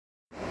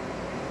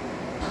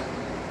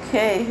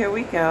Okay, here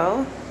we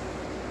go.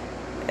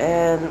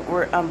 And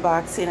we're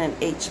unboxing an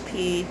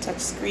HP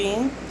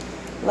touchscreen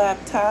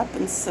laptop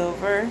in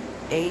silver,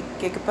 8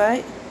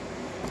 GB.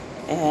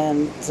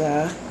 And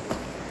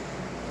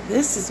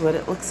this is what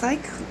it looks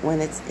like when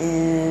it's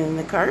in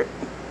the cart.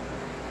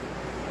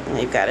 And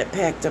they've got it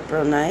packed up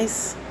real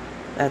nice.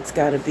 That's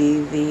got to be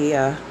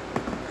the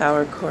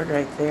power cord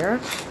right there.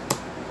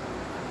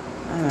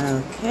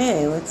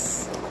 Okay,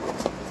 let's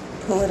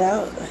pull it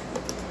out.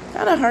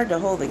 Kind of hard to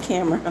hold the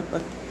camera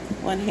with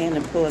one hand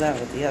and pull it out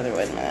with the other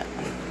one.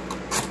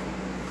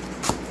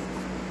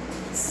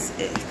 Let's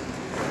see.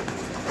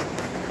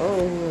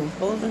 Oh,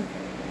 hold the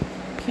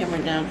camera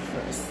down for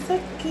a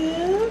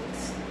second.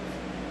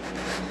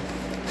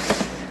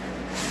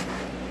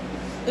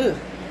 Ooh.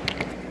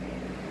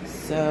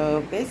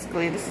 So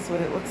basically, this is what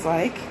it looks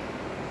like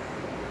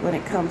when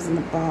it comes in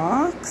the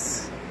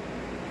box.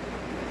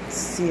 Let's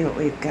see what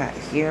we've got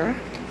here.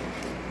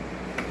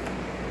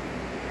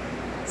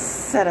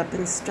 Setup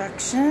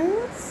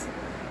instructions.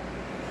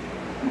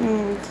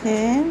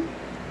 Okay.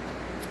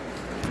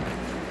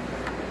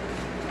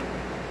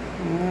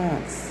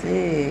 Let's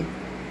see.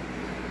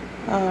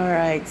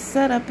 Alright,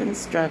 setup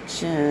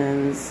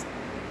instructions.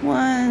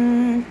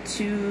 1,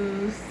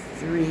 2,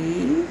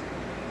 3.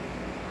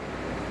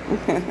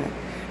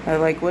 I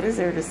like, what is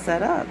there to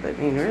set up? I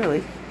mean,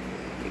 really,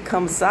 it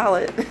comes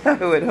solid, I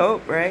would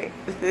hope, right?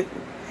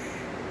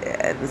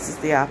 Yeah, this is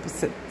the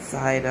opposite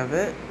side of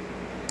it.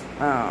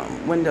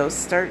 Windows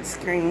start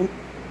screen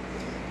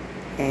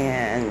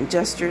and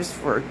gestures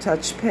for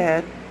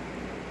touchpad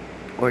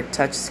or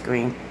touch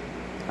screen.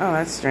 Oh,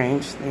 that's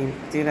strange. They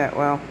do that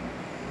well.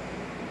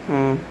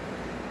 I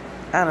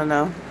don't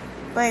know.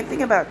 But the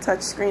thing about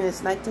touch screen,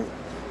 it's nice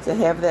to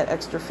have that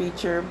extra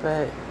feature,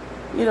 but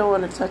you don't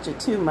want to touch it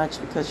too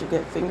much because you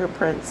get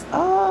fingerprints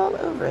all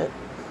over it.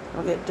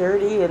 It'll get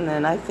dirty, and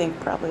then I think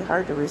probably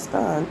hard to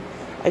respond.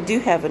 I do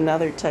have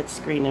another touch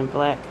screen in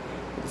black.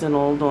 It's an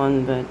old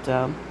one, but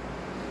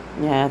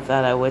yeah, I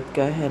thought I would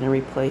go ahead and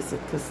replace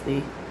it because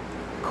the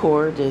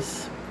cord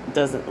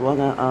doesn't want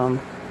to,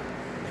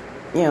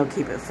 you know,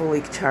 keep it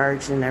fully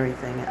charged and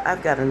everything.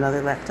 I've got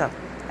another laptop,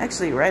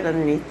 actually right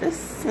underneath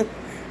this,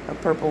 a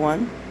purple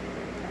one.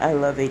 I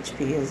love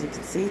HP, as you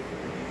can see,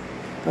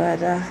 but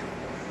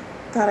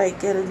thought I'd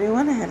get a new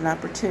one. I had an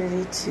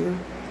opportunity to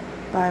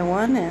buy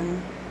one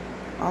and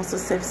also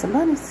save some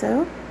money,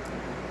 so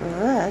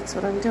that's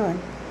what I'm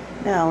doing.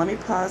 Now let me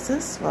pause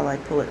this while I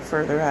pull it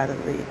further out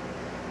of the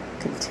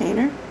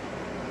container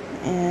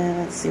and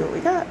let's see what we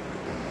got.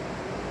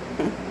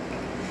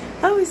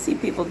 I always see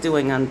people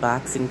doing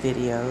unboxing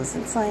videos.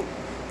 It's like,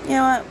 you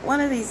know what, one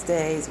of these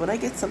days when I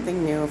get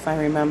something new, if I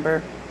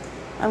remember,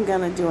 I'm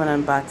gonna do an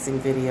unboxing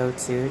video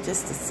too,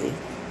 just to see.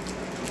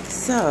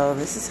 So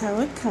this is how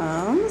it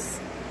comes.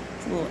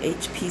 It's a little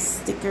HP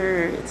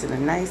sticker. It's in a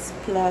nice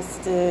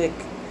plastic,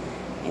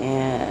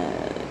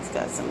 and it's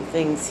got some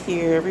things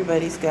here.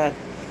 Everybody's got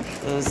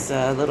those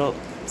little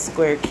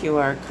square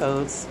QR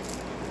codes,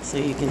 so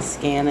you can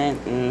scan it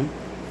and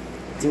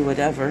do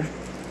whatever.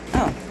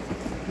 Oh,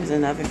 there's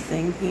another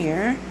thing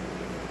here.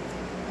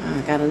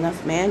 I got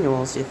enough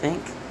manuals, you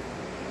think?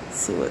 Let's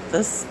see what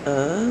this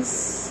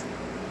is.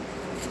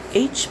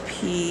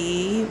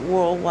 HP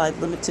Worldwide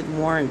Limited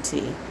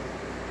Warranty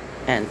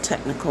and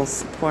Technical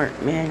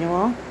Support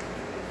Manual.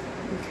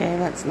 Okay,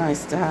 that's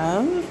nice to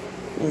have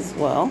as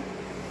well.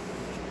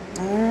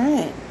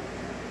 Alright,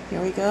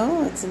 here we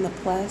go. It's in the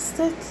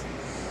plastic.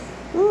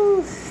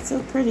 Ooh,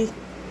 so pretty.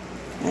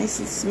 Nice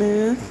and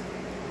smooth.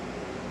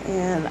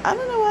 And I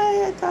don't know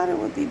why I thought it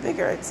would be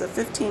bigger. It's a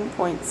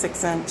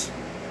 15.6 inch.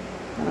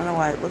 I don't know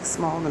why it looks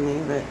small to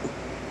me, but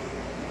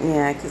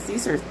yeah, because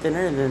these are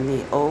thinner than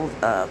the old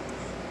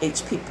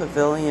HP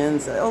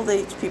Pavilions. The old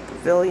HP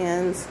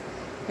Pavilions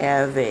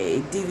have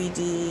a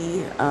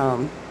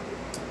DVD,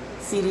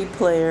 CD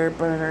player,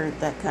 burner,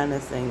 that kind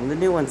of thing. The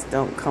new ones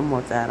don't come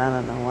with that. I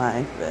don't know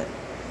why, but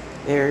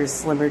they're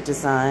slimmer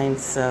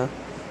designs, so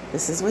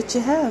this is what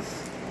you have.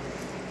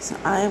 So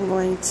I am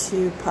going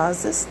to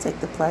pause this, take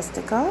the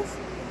plastic off,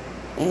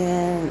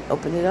 and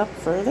open it up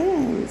further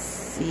and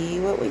see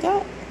what we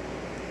got.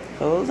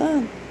 Hold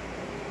on.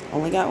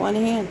 Only got one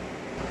hand.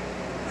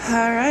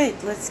 Alright,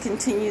 let's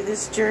continue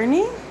this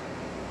journey.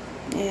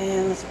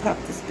 And let's pop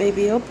this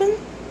baby open.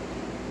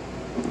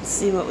 Let's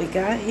see what we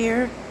got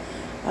here.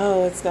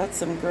 Oh, it's got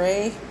some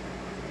gray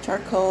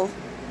charcoal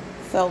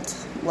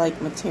felt-like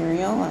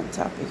material on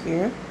top of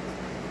here.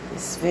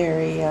 It's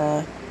very,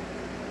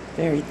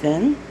 very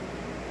thin.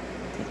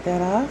 Take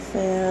that off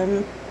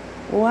and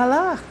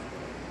voila!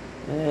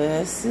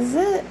 This is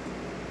it.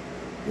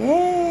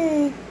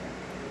 Yay!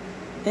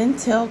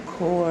 Intel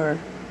Core.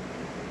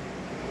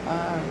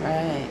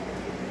 Alright.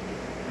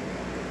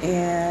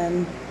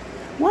 And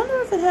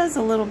wonder if it has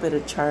a little bit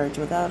of charge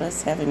without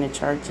us having to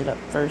charge it up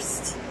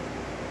first.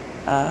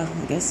 I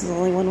guess there's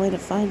only one way to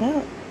find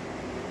out.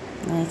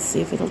 Let's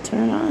see if it'll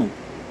turn on.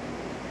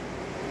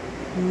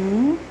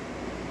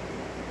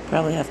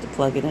 Probably have to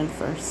plug it in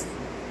first.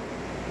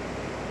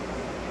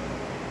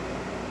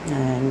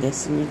 I'm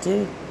guessing you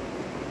do.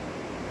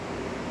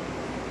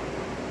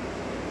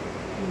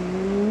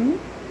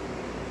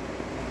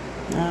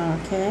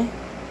 Okay.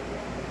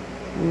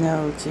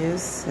 No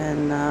juice,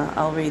 and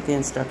I'll read the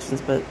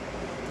instructions, but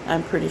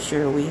I'm pretty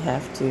sure we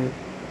have to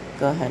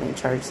go ahead and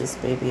charge this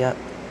baby up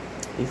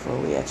before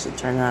we actually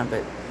turn it on.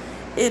 But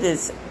it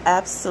is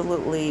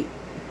absolutely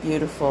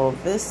beautiful.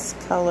 This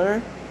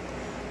color,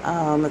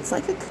 it's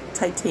like a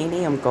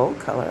titanium gold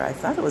color. I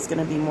thought it was going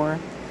to be more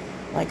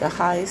like a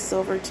high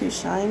silver, too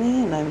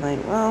shiny, and I'm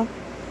like, well,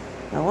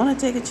 I want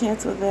to take a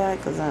chance with that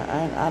because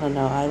I don't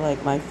know. I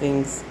like my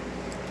things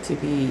to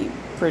be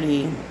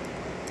pretty,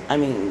 I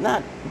mean,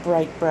 not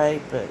bright,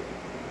 but,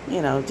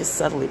 you know, just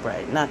subtly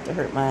bright, not to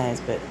hurt my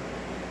eyes. But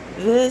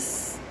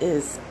this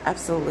is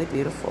absolutely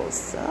beautiful.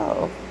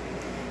 So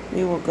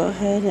we will go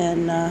ahead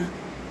and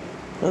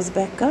close it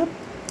back up,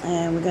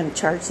 and we're going to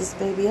charge this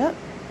baby up,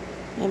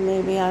 and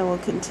maybe I will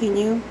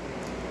continue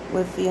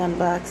with the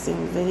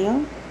unboxing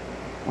video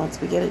once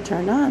we get it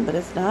turned on. But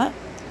if not,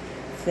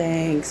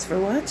 thanks for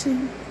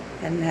watching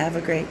and have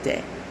a great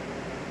day.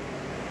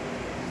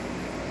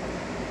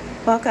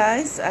 Well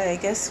guys, I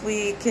guess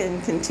we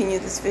can continue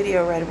this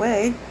video right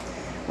away.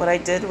 What I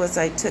did was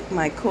I took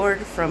my cord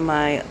from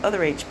my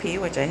other HP,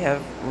 which I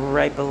have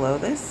right below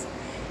this,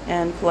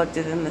 and plugged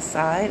it in the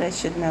side. I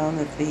should know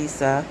that these,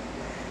 they're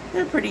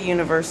pretty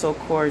universal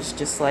cords,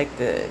 just like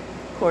the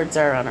cords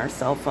are on our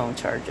cell phone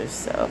chargers.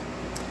 So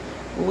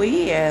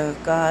we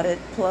have got it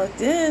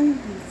plugged in.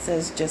 It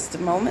says just a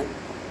moment.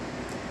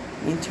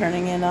 Me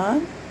turning it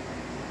on,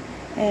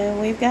 and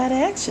we've got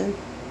action.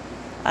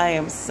 I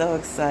am so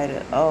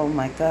excited. Oh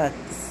my God,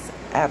 this is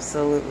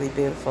absolutely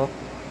beautiful.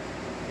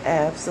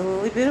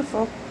 Absolutely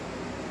beautiful.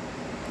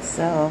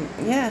 So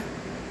yeah,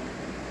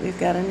 we've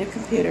got a new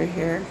computer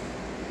here.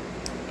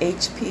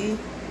 HP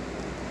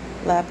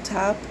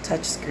laptop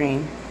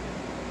touchscreen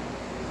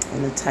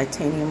in the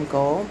titanium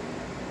gold,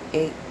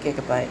 8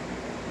 GB.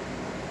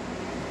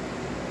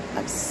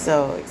 I'm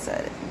so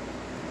excited.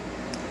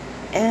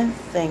 And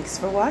thanks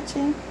for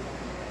watching.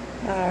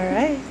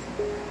 Alright,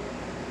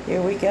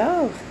 here we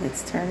go.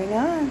 It's turning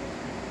on.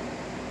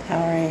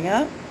 Powering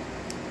up.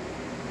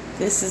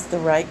 This is the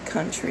right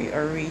country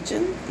or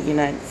region, the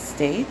United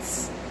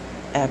States.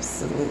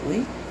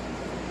 Absolutely.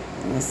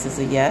 And this is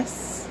a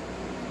yes.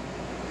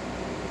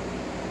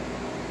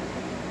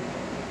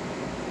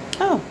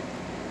 Oh,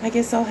 I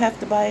guess I'll have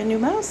to buy a new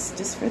mouse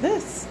just for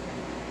this.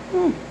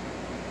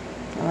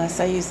 Unless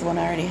I use the one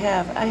I already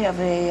have. I have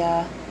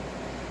a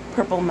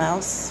purple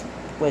mouse,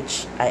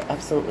 which I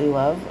absolutely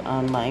love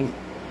on my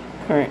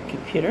current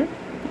computer.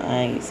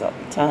 I use all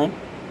the time.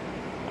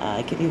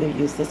 I could either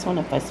use this one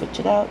if I switch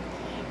it out,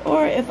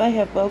 or if I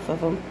have both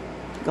of them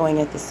going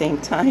at the same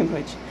time,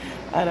 which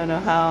I don't know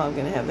how I'm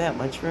going to have that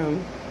much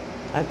room.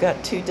 I've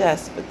got 2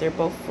 desks, but they're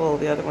both full.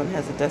 The other one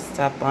has a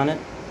desktop on it,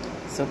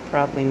 so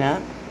probably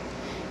not.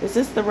 Is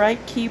this the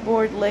right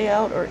keyboard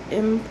layout or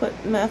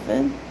input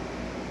method?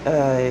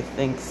 I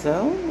think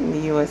so, in the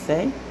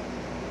USA.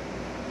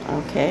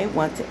 Okay,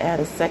 want to add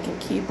a second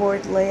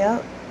keyboard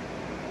layout?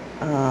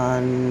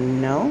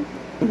 No.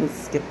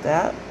 Skip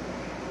that.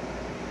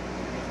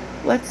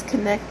 Let's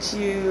connect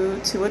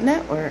you to a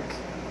network.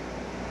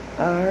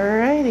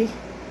 Alrighty.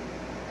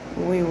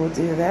 We will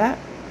do that.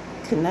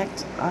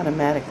 Connect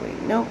automatically.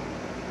 Nope.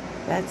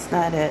 That's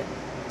not it.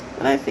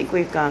 But I think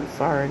we've gone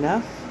far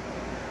enough.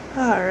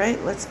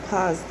 Alright, let's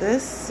pause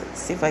this.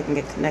 Let's see if I can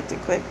get connected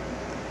quick.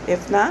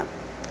 If not,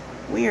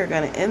 we are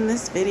going to end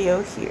this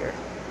video here.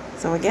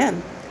 So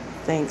again,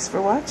 thanks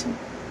for watching.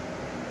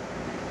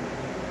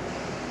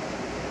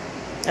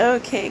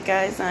 Okay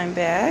guys, I'm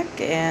back,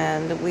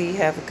 and we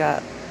have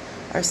got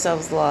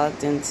ourselves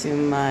logged into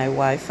my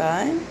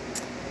Wi-Fi,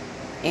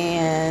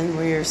 and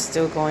we're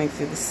still going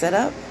through the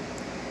setup,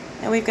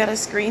 and we've got a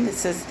screen that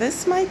says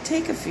this might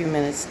take a few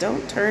minutes.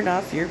 Don't turn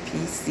off your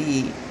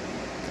PC.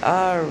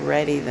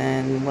 Alrighty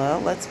then, well,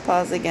 let's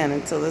pause again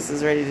until this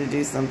is ready to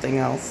do something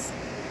else.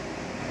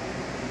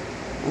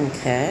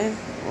 Okay,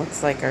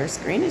 looks like our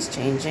screen is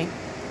changing.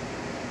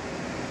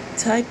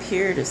 Type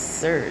here to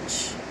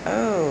search.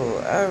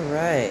 Oh,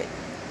 alright.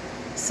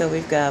 So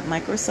we've got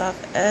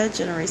Microsoft Edge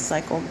and a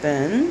recycle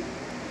bin.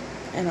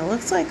 And it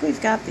looks like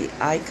we've got the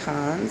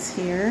icons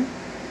here.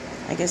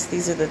 I guess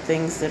these are the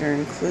things that are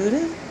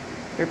included.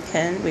 They're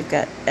pinned. We've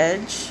got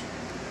Edge,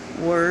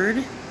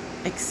 Word,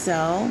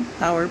 Excel,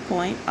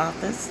 PowerPoint,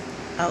 Office,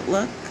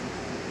 Outlook,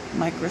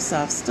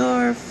 Microsoft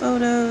Store,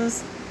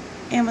 Photos,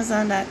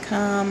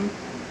 Amazon.com,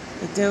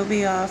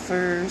 Adobe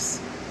offers,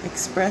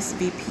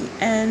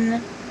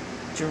 ExpressVPN,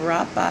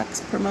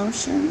 Dropbox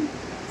promotion,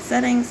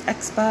 settings,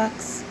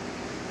 Xbox,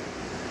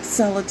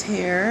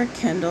 Solitaire,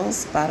 Kindle,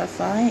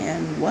 Spotify,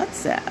 and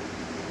WhatsApp.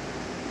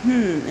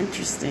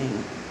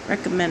 Interesting.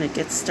 Recommended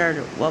get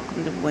started.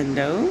 Welcome to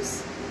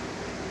Windows.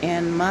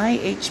 And My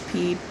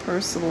HP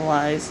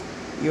personalize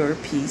your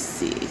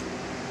PC.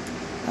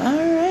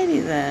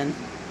 Alrighty then.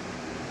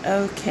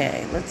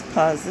 Okay, let's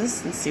pause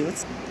this and see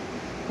what's...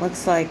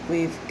 Looks like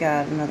we've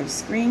got another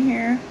screen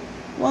here.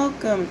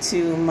 Welcome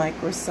to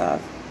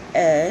Microsoft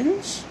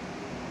Edge.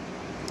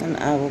 And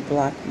I will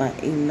block my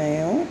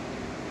email.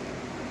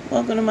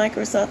 Welcome to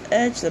Microsoft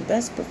Edge, the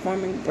best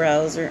performing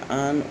browser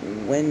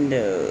on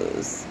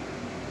Windows.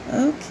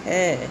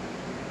 Okay.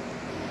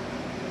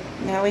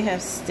 Now we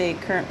have stay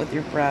current with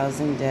your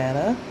browsing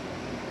data.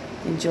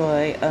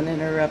 Enjoy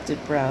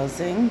uninterrupted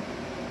browsing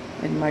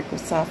in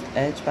Microsoft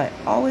Edge by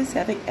always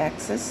having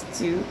access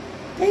to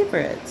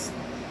favorites,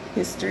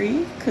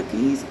 history,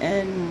 cookies,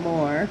 and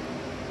more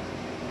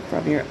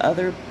from your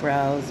other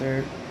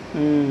browser.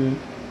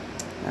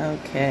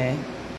 Okay.